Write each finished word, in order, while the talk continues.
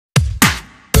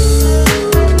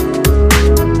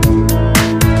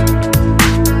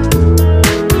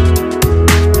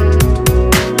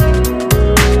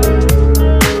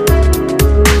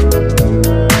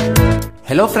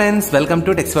Hello friends, welcome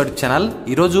to tax word channel.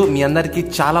 ఈరోజు మీ అందరికీ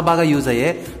చాలా బాగా యూజ్ అయ్యే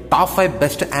టాప్ 5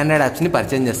 బెస్ట్ ఆండ్రాయిడ్ యాప్స్ని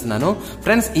పరిచయం చేస్తున్నాను.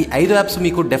 ఫ్రెండ్స్, ఈ 5 యాప్స్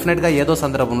మీకు డెఫినెట్గా ఏదో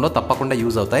సందర్భంలో తప్పకుండా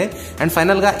యూజ్ అవుతాయి. అండ్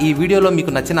ఫైనల్గా ఈ వీడియోలో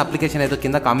మీకు నచ్చిన అప్లికేషన్ ఏదో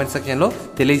కింద కామెంట్ సెక్షన్లో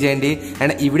తెలియజేయండి.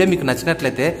 అండ్ ఈ వీడియో మీకు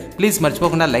నచ్చినట్లయితే ప్లీజ్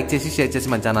మర్చిపోకుండా లైక్ చేసి షేర్ చేసి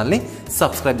మన ఛానల్ని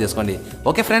సబ్స్క్రైబ్ చేసుకోండి.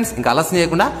 ఓకే ఫ్రెండ్స్, ఇంకా ఆలస్యం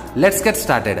చేయకుండా let's get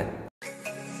started.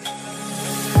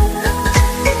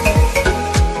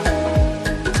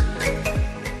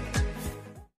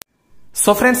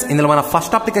 So friends, ఇందులో మన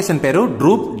ఫస్ట్ అప్లికేషన్ పేరు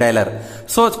డ్రూప్ డైలర్.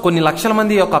 సో కొన్ని లక్షల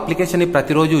మంది ఈ యొక్క అప్లికేషన్ ని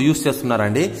ప్రతిరోజు యూజ్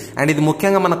చేస్తున్నారండి. అండ్ ఇది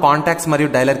ముఖ్యంగా మన కాంటాక్ట్స్ మరియు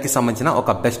డైలర్ కి సంబంధించిన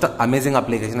ఒక బెస్ట్ అమేజింగ్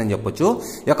అప్లికేషన్ అని చెప్పొచ్చు.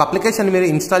 ఈ యొక్క అప్లికేషన్ మీరు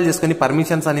ఇన్స్టాల్ చేసుకుని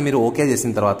పర్మిషన్స్ అని మీరు ఓకే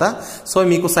చేసిన తర్వాత సో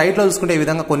మీకు సైట్ లో చూసుకుంటే ఈ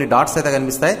విధంగా కొన్ని డాట్స్ అయితే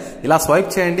కనిపిస్తాయి. ఇలా స్వైప్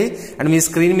చేయండి అండ్ మీ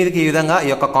స్క్రీన్ మీదకి ఈ విధంగా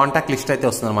ఈ యొక్క కాంటాక్ట్ లిస్ట్ అయితే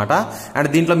వస్తుంది అనమాట.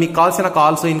 అండ్ దీంట్లో మీకు కావాల్సిన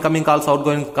calls, incoming calls, out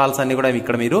going calls అన్ని కూడా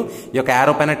ఇక్కడ మీరు ఈ యొక్క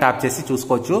యారో పైన ట్యాప్ చేసి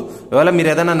చూసుకోవచ్చు. ఒకవేళ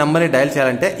మీరు ఏదైనా నెంబర్ని డయల్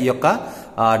చేయాలంటే ఈ యొక్క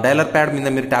డైలర్ ప్యాడ్ మీద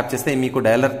మీరు ట్యాప్ చేస్తే మీకు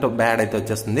డైలర్ ప్యాడ్ అయితే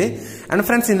వచ్చేస్తుంది. అండ్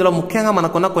ఫ్రెండ్స్, ఇందులో ముఖ్యంగా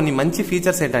మనకున్న కొన్ని మంచి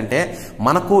ఫీచర్స్ ఏంటంటే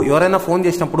మనకు ఎవరైనా ఫోన్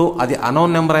చేసినప్పుడు అది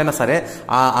అనోన్ నెంబర్ అయినా సరే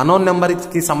ఆ అనోన్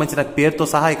నెంబర్కి సంబంధించిన పేరుతో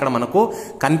సహా ఇక్కడ మనకు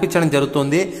కనిపించడం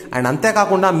జరుగుతుంది. అండ్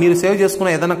అంతేకాకుండా మీరు సేవ్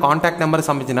చేసుకున్న ఏదైనా కాంటాక్ట్ నెంబర్కి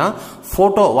సంబంధించిన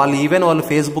ఫోటో వాళ్ళు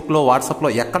ఫేస్బుక్లో,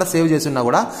 వాట్సాప్లో ఎక్కడ సేవ్ చేసినా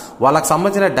కూడా వాళ్ళకి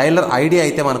సంబంధించిన డైలర్ ఐడి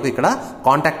అయితే మనకు ఇక్కడ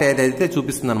కాంటాక్ట్ అయితే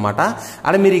చూపిస్తుంది అనమాట.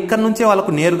 అండ్ మీరు ఇక్కడ నుంచే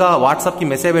వాళ్ళకు నేరుగా వాట్సాప్కి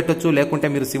మెసేజ్ పెట్టొచ్చు, లేకుంటే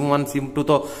మీరు సిమ్ 1, సిమ్ 2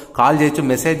 కాల్ చేయొచ్చు,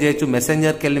 మెసేజ్ చేయొచ్చు,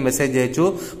 మెసెంజర్కి వెళ్ళి మెసేజ్ చేయొచ్చు.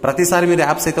 ప్రతిసారి మీరు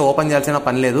యాప్స్ అయితే ఓపెన్ చేయాల్సిన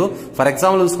పని లేదు. ఫర్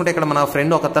ఎగ్జాంపుల్ చూసుకుంటే ఇక్కడ మన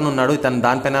ఫ్రెండ్ ఒకతను ఉన్నాడు, ఇతను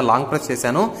దానిపైన లాంగ్ ప్రెస్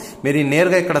చేశాను. మీరు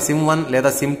నేరుగా ఇక్కడ సిమ్ 1 లేదా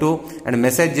సిమ్ 2 అండ్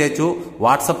మెసేజ్ చేయొచ్చు.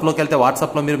 వాట్సాప్లోకి వెళ్తే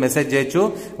వాట్సాప్లో మీరు మెసేజ్ చేయొచ్చు,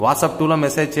 వాట్సాప్ 2లో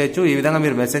మెసేజ్ చేయొచ్చు, ఈ విధంగా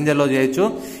మీరు మెసెంజర్లో చేయొచ్చు.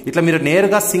 ఇట్లా మీరు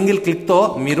నేరుగా సింగిల్ క్లిక్తో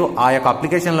మీరు ఆ యొక్క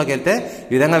అప్లికేషన్లోకి వెళ్తే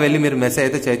ఈ విధంగా వెళ్ళి మీరు మెసేజ్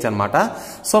అయితే చేయొచ్చు అనమాట.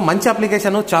 సో మంచి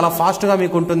అప్లికేషన్, చాలా ఫాస్ట్గా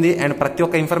మీకు ఉంటుంది అండ్ ప్రతి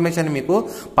ఒక్క ఇన్ఫర్మేషన్ మీకు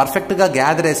పర్ఫెక్ట్గా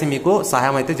గ్యాదర్ చేసి మీకు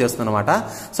సహాయం అయితే చేస్తుందన్నమాట.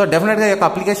 సో డెఫినెట్గా ఈ యొక్క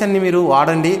అప్లికేషన్ ని మీరు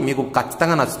వాడండి, మీకు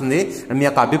ఖచ్చితంగా నచ్చుతుంది. మీ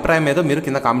యొక్క అభిప్రాయం ఏదో మీరు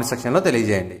కింద కామెంట్ సెక్షన్ లో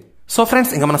తెలియజేయండి. సో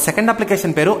ఫ్రెండ్స్, ఇంకా మన సెకండ్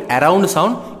అప్లికేషన్ పేరు అరౌండ్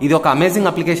సౌండ్. ఇది ఒక అమేజింగ్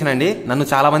అప్లికేషన్ అండి. నన్ను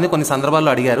చాలా మంది కొన్ని సందర్భాల్లో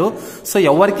అడిగారు. సో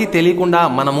ఎవరికి తెలియకుండా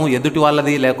మనము ఎదుటి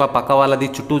వాళ్ళది లేక పక్క వాళ్ళది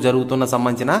చుట్టూ జరుగుతున్న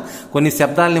సంబంధించిన కొన్ని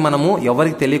శబ్దాలని మనము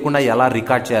ఎవరికి తెలియకుండా ఎలా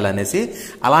రికార్డ్ చేయాలనేసి,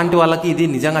 అలాంటి వాళ్ళకి ఇది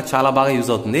నిజంగా చాలా బాగా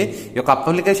యూజ్ అవుతుంది. ఈ యొక్క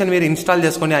అప్లికేషన్ మీరు ఇన్స్టాల్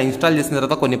చేసుకొని ఆ ఇన్స్టాల్ చేసిన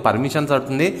తర్వాత కొన్ని పర్మిషన్స్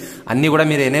అవుతుంది, అన్ని కూడా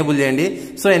మీరు ఎనేబుల్ చేయండి.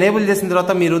 సో ఎనేబుల్ చేసిన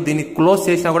తర్వాత మీరు దీన్ని క్లోజ్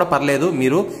చేసినా కూడా పర్లేదు,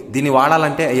 మీరు దీన్ని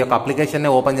వాడాలంటే ఈ యొక్క అప్లికేషన్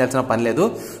ఓపెన్ చేయాల్సిన పని లేదు.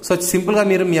 సో సింపుల్ గా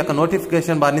మీరు మీ యొక్క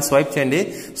నోటిఫికేషన్ బార్ ని స్వైప్ చేయండి.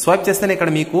 స్వైప్ చేస్తేనే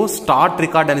ఇక్కడ మీకు స్టార్ట్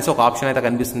రికార్డ్ అనేసి ఒక ఆప్షన్ అయితే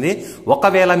కనిపిస్తుంది.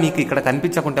 ఒకవేళ మీకు ఇక్కడ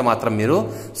కనిపించకుంటే మాత్రం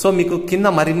మీకు కింద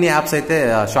మరిన్ని యాప్స్ అయితే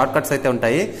షార్ట్ కట్స్ అయితే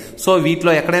ఉంటాయి. సో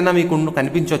వీటిలో ఎక్కడైనా మీకు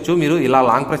కనిపించవచ్చు. మీరు ఇలా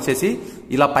లాంగ్ ప్రెస్ చేసి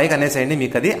ఇలా పైకి అనేసేయండి,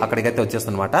 మీకు అది అక్కడికైతే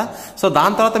వచ్చేస్తుంది అనమాట. సో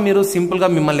దాని తర్వాత మీరు సింపుల్ గా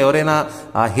మిమ్మల్ని ఎవరైనా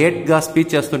హేట్ గా స్పీచ్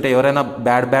చేస్తుంటే, ఎవరైనా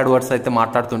బ్యాడ్ వర్డ్స్ అయితే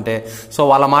మాట్లాడుతుంటే, సో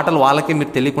వాళ్ళ మాటలు వాళ్ళకి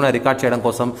మీరు తెలియకుండా రికార్డ్ చేయడం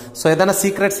కోసం, సో ఏదైనా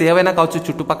సీక్రెట్స్ ఏవైనా కావచ్చు,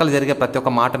 చుట్టుపక్కల జరిగే ప్రతి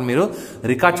ఒక్క మాటను మీరు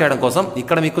రికార్డ్ చేయడం కోసం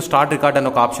ఇక్కడ మీకు స్టార్ట్ రికార్డ్ అనే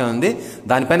ఒక ఆప్షన్ ఉంది.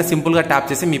 దానిపైన సింపుల్ గా ట్యాప్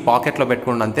చేసి మీ పాకెట్ లో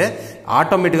పెట్టుకోండి. అంతే,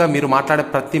 ఆటోమేటిక్ గా మీరు మాట్లాడే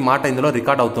ప్రతి మాట ఇందులో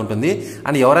రికార్డ్ అవుతుంటుంది.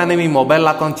 అండ్ ఎవరైనా మీ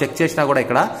మొబైల్ అకౌంట్ చెక్ చేసినా కూడా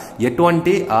ఇక్కడ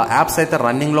ఎటువంటి యాప్స్ అయితే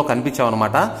రన్నింగ్ లో కనిపించావు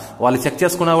అనమాట. వాళ్ళు చెక్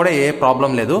చేసుకున్నా కూడా ఏ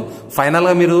ప్రాబ్లం లేదు. ఫైనల్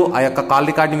గా మీరు ఆ యొక్క కాల్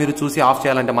రికార్డ్ ని మీరు చూసి ఆఫ్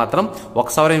చేయాలంటే మాత్రం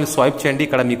ఒకసారి మీరు స్వైప్ చేయండి.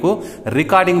 ఇక్కడ మీకు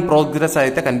రికార్డింగ్ ప్రోగ్రెస్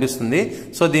అయితే కనిపిస్తుంది.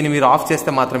 సో దీన్ని మీరు ఆఫ్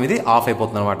చేస్తే మాత్రం ఇది ఆఫ్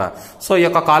అయిపోతుంది అనమాట. సో ఈ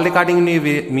యొక్క కాల్ రికార్డింగ్ ని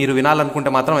మీరు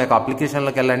వినాలనుకుంటే మాత్రం ఈ యొక్క అప్లికేషన్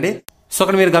లోకి వెళ్ళండి. సో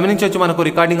ఇక్కడ మీరు గమనించవచ్చు, మనకు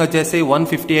రికార్డింగ్ వచ్చేసి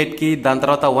 158 కి, దాని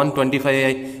తర్వాత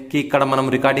 125 కి ఇక్కడ మనం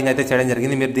రికార్డింగ్ అయితే చేయడం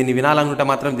జరిగింది. మీరు దీన్ని వినాలనుకుంటే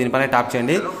మాత్రం దీనిపైన ట్యాప్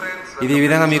చేయండి. ఇది ఈ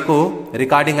విధంగా మీకు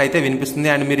రికార్డింగ్ అయితే వినిపిస్తుంది.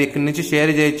 అండ్ మీరు ఇక్కడ నుంచి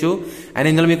షేర్ చేయొచ్చు. అండ్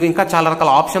ఇందులో మీకు ఇంకా చాలా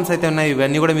రకాల ఆప్షన్స్ అయితే ఉన్నాయి.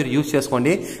 ఇవన్నీ కూడా మీరు యూజ్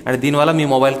చేసుకోండి. అండ్ దీనివల్ల మీ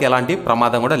మొబైల్కి ఎలాంటి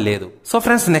ప్రమాదం కూడా లేదు. సో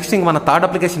ఫ్రెండ్స్, నెక్స్ట్ మన థర్డ్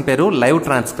అప్లికేషన్ పేరు లైవ్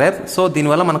ట్రాన్స్క్రైబ్. సో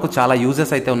దీనివల్ల మనకు చాలా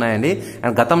యూజెస్ అయితే ఉన్నాయండి.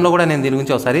 అండ్ గతంలో కూడా నేను దీని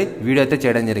గురించి ఒకసారి వీడియో అయితే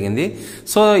చేయడం జరిగింది.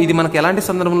 సో ఇది మనకు ఎలాంటి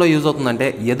సందర్భంలో యూజ్ అవుతుందంటే,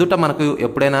 ఎదుట మనకు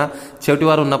ఎప్పుడైనా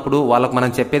చెవిటివారు ఉన్నప్పుడు వాళ్ళకు మనం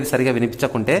చెప్పేది సరిగా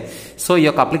వినిపించకుంటే, సో ఈ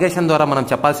యొక్క అప్లికేషన్ ద్వారా మనం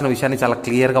చెప్పాల్సిన విషయాన్ని చాలా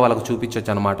క్లియర్ గా వాళ్ళకు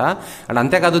చూపించవచ్చు అనమాట. అండ్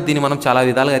అంతేకాదు దీన్ని మనం చాలా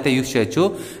విధాలుగా అయితే యూజ్ చేయొచ్చు.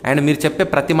 అండ్ మీరు చెప్పే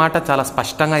ప్రతి మాట చాలా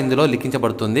స్పష్టంగా ఇందులో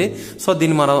లిఖించబడుతుంది. సో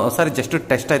దీన్ని మనం ఒకసారి జస్ట్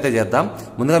టెస్ట్ అయితే చేద్దాం.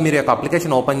 ముందుగా మీరు యొక్క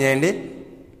అప్లికేషన్ ఓపెన్ చేయండి.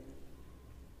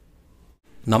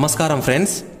 నమస్కారం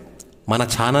ఫ్రెండ్స్, మన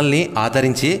ఛానల్ని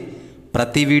ఆదరించి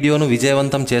ప్రతి వీడియోను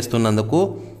విజయవంతం చేస్తున్నందుకు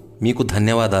మీకు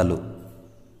ధన్యవాదాలు.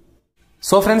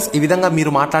 సో ఫ్రెండ్స్, ఈ విధంగా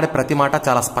మీరు మాట్లాడే ప్రతి మాట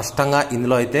చాలా స్పష్టంగా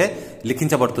ఇందులో అయితే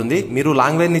లిఖించబడుతుంది. మీరు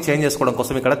లాంగ్వేజ్ ని చేంజ్ చేసుకోవడం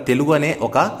కోసం ఇక్కడ తెలుగు అనే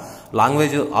ఒక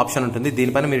లాంగ్వేజ్ ఆప్షన్ ఉంటుంది.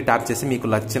 దీనిపైన మీరు ట్యాప్ చేసి మీకు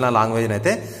నచ్చిన లాంగ్వేజ్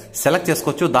అయితే సెలెక్ట్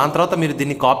చేసుకోవచ్చు. దాని తర్వాత మీరు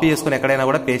దీన్ని కాపీ చేసుకుని ఎక్కడైనా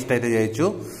కూడా పేస్ట్ అయితే చేయొచ్చు.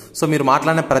 సో మీరు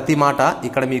మాట్లాడిన ప్రతి మాట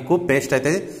ఇక్కడ మీకు పేస్ట్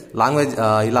అయితే లాంగ్వేజ్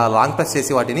ఇలా లాంగ్ ప్రెస్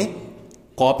చేసి వాటిని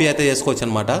కాపీ అయితే చేసుకోవచ్చు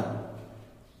అనమాట.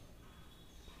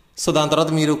 సో దాని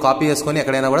తర్వాత మీరు కాపీ చేసుకొని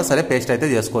ఎక్కడైనా కూడా సరే పేస్ట్ అయితే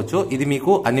చేసుకోవచ్చు. ఇది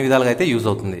మీకు అన్ని విధాలుగా అయితే యూజ్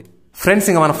అవుతుంది. ఫ్రెండ్స్,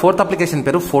 ఇంకా మన ఫోర్త్ అప్లికేషన్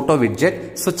పేరు ఫోటో విడ్జెట్.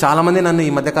 సో చాలా మంది నన్ను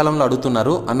ఈ మధ్య కాలంలో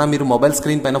అడుగుతున్నారు, అన్న మీరు మొబైల్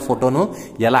స్క్రీన్ పైన ఫోటోను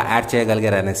ఎలా యాడ్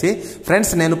చేయగలిగారు అనేసి.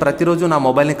 ఫ్రెండ్స్, నేను ప్రతిరోజు నా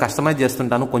మొబైల్ని కస్టమైజ్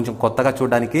చేస్తుంటాను, కొంచెం కొత్తగా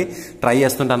చూడడానికి ట్రై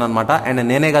చేస్తుంటాను అనమాట. అండ్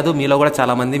నేనే కాదు, మీలో కూడా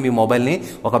చాలా మంది మీ మొబైల్ని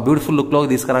ఒక బ్యూటిఫుల్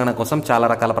లుక్లోకి తీసుకురావడం కోసం చాలా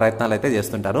రకాల ప్రయత్నాలు అయితే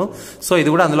చేస్తుంటారు. సో ఇది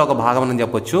కూడా అందులో ఒక భాగం అని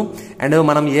చెప్పొచ్చు. అండ్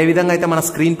మనం ఏ విధంగా అయితే మన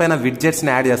స్క్రీన్ పైన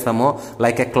విడ్జెట్స్ని యాడ్ చేస్తామో,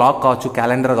 లైక్ ఏ క్లాక్ కావచ్చు,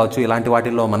 క్యాలెండర్ కావచ్చు, ఇలాంటి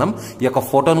వాటిల్లో మనం ఈ యొక్క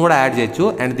ఫోటోను కూడా యాడ్ చేయొచ్చు.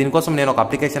 అండ్ దీనికోసం నేను ఒక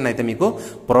అప్లికేషన్ అయితే మీకు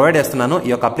ప్రొవైడ్ చేస్తున్నాను. ఈ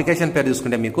యొక్క అప్లికేషన్ పేరు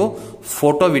చూసుకుంటే మీకు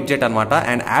ఫోటో విడ్జెట్ అనమాట.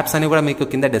 అండ్ యాప్స్ అని కూడా మీకు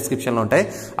కింద డిస్క్రిప్షన్ లో ఉంటాయి,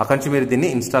 అక్కడి నుంచి మీరు దీన్ని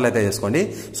ఇన్స్టాల్ అయితే చేసుకోండి.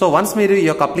 సో వన్స్ మీరు ఈ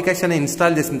యొక్క అప్లికేషన్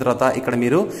ఇన్స్టాల్ చేసిన తర్వాత ఇక్కడ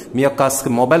మీరు మీ యొక్క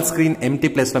మొబైల్ స్క్రీన్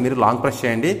ఎంటీ ప్లేస్ లో మీరు లాంగ్ ప్రెస్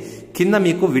చేయండి. కింద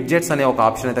మీకు విడ్జెట్స్ అనే ఒక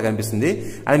ఆప్షన్ అయితే కనిపిస్తుంది.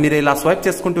 అండ్ మీరు ఇలా స్వైప్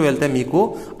చేసుకుంటూ వెళ్తే మీకు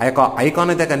ఆ యొక్క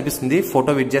ఐకాన్ అయితే కనిపిస్తుంది.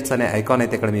 ఫోటో విడ్జెట్స్ అనే ఐకాన్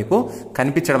అయితే ఇక్కడ మీకు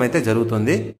కనిపించడం అయితే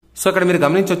జరుగుతుంది. సో ఇక్కడ మీరు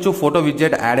గమనించవచ్చు ఫోటో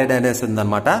విడ్జెట్ యాడెడ్ అనేసి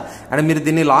ఉందన్నమాట. అండ్ మీరు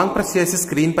దీన్ని లాంగ్ ప్రెస్ చేసి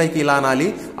స్క్రీన్ పైకి ఇలా అనాలి.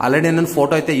 ఆల్రెడీ నేను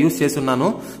ఫోటో అయితే యూజ్ చేసి ఉన్నాను.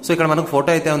 సో ఇక్కడ మనకు ఫోటో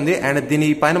అయితే ఉంది. అండ్ దీని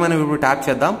పైన మనం ఇప్పుడు ట్యాప్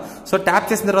చేద్దాం. సో ట్యాప్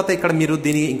చేసిన తర్వాత ఇక్కడ మీరు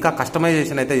దీన్ని ఇంకా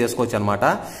కస్టమైజేషన్ అయితే చేసుకోవచ్చు అనమాట.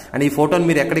 అండ్ ఈ ఫోటోని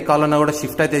మీరు ఎక్కడికి కావాలన్నా కూడా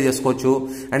షిఫ్ట్ అయితే చేసుకోవచ్చు.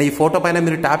 అండ్ ఈ ఫోటో పైన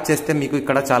మీరు ట్యాప్ చేస్తే మీకు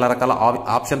ఇక్కడ చాలా రకాల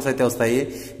ఆప్షన్స్ అయితే వస్తాయి.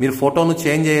 మీరు ఫోటోను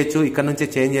చేంజ్ చేయొచ్చు, ఇక్కడ నుంచి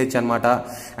చేంజ్ చేయొచ్చు అనమాట.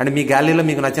 అండ్ మీ గ్యాలరీలో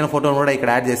మీకు నచ్చిన ఫోటోను కూడా ఇక్కడ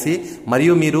యాడ్ చేసి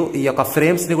మరియు మీరు ఈ యొక్క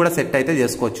ఫ్రేమ్స్ ని కూడా సెట్ అయితే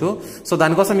చేసుకోవచ్చు. సో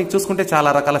దానికోసం మీకు చూసుకుంటే చాలా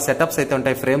రకాల సెటప్స్ అయితే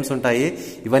ఉంటాయి, ఫ్రేమ్స్ ఉంటాయి,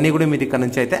 ఇవన్నీ కూడా మీరు ఇక్కడ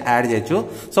నుంచి అయితే యాడ్ చేయొచ్చు.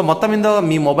 సో మొత్తం మీద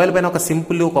మీ మొబైల్ పైన ఒక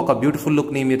సింపుల్ లుక్, ఒక బ్యూటిఫుల్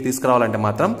లుక్ ని మీరు తీసుకురావాలంటే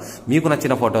మాత్రం మీకు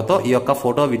నచ్చిన ఫోటోతో ఈ యొక్క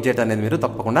ఫోటో విడ్జెట్ అనేది మీరు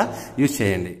తప్పకుండా యూజ్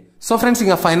చేయండి. సో ఫ్రెండ్స్,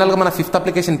 ఇంకా ఫైనల్ గా మన ఫిఫ్త్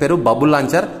అప్లికేషన్ పేరు బబుల్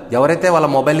లాంచర్. ఎవరైతే వాళ్ళ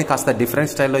మొబైల్ ని కాస్త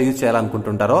డిఫరెంట్ స్టైల్లో యూజ్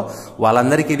చేయాలనుకుంటుంటారో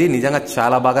వాళ్ళందరికీ ఇది నిజంగా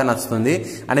చాలా బాగా నచ్చుతుంది.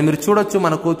 అండ్ మీరు చూడొచ్చు,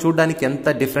 మనకు చూడడానికి ఎంత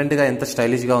డిఫరెంట్ గా, ఎంత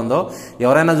స్టైలిష్ గా ఉందో.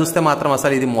 ఎవరైనా చూస్తే మాత్రం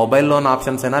అసలు ఇది మొబైల్లోని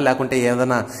ఆప్షన్స్ అయినా లేకుంటే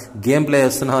ఏదైనా గేమ్ ప్లే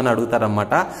చేస్తున్నావు అని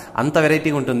అడుగుతారనమాట. అంత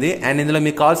వెరైటీగా ఉంటుంది. అండ్ ఇందులో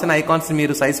మీకు కావాల్సిన ఐకాన్స్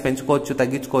మీరు సైజ్ పెంచుకోవచ్చు,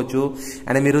 తగ్గించుకోవచ్చు.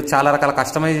 అండ్ మీరు చాలా రకాల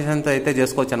కస్టమైజేషన్ అయితే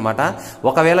చేసుకోవచ్చు అనమాట.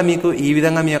 ఒకవేళ మీకు ఈ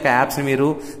విధంగా మీ యొక్క యాప్స్ ని మీరు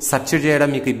సెర్చ్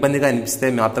చేయడం మీకు ఇబ్బందిగా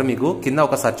అనిపిస్తే మాత్రం మీకు కింద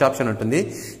ఒక సెర్చ్ ఆప్షన్ ఉంటుంది.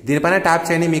 దీనిపైన ట్యాప్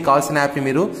చేయండి. మీకు కావాల్సిన యాప్ ని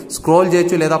మీరు స్క్రోల్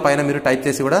చేయొచ్చు, లేదా పైన మీరు టైప్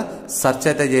చేసి కూడా సెర్చ్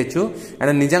అయితే చేయొచ్చు.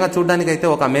 అండ్ నిజంగా చూడడానికి అయితే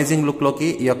ఒక అమేజింగ్ లుక్ లోకి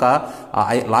ఈ యొక్క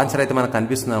లాంచర్ అయితే మనకు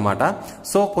కనిపిస్తుంది అనమాట.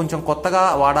 సో కొంచెం కొత్తగా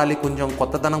వాడాలి, కొంచెం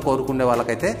కొత్తదనం కోరుకునే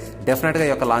వాళ్ళకైతే డెఫినెట్ గా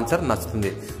ఈ యొక్క లాంచర్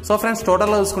నచ్చుతుంది. సో ఫ్రెండ్స్,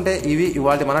 టోటల్ గా చూసుకుంటే ఇవి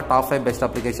ఇవాళ మన టాప్ 5 బెస్ట్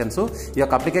అప్లికేషన్స్. ఈ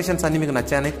యొక్క అప్లికేషన్స్ అన్ని మీకు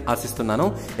నచ్చాయని ఆశిస్తున్నాను.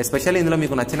 ఎస్పెషల్లీ ఇందులో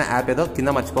మీకు నచ్చిన యాప్ ఏదో కింద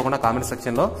మర్చిపోకుండా కామెంట్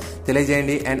సెక్షన్ లో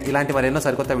తెలియజేయండి. అండ్ ఇలాంటి మరెన్నో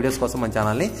సరికొత్త వీడియోస్ కోసం మన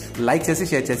ఛానల్ ని లైక్ చేసి,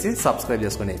 షేర్ చేసి, సబ్స్క్రైబ్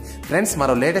చేసుకోండి. ఫ్రెండ్స్,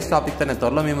 మరో లేటెస్ట్ టాపిక్ తో నేను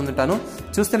త్వరలో మీ ముందుంటాను.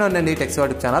 చూస్తూనే ఉండండి tax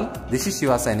YouTube channel. This is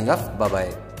Shiva signing off.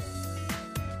 Bye.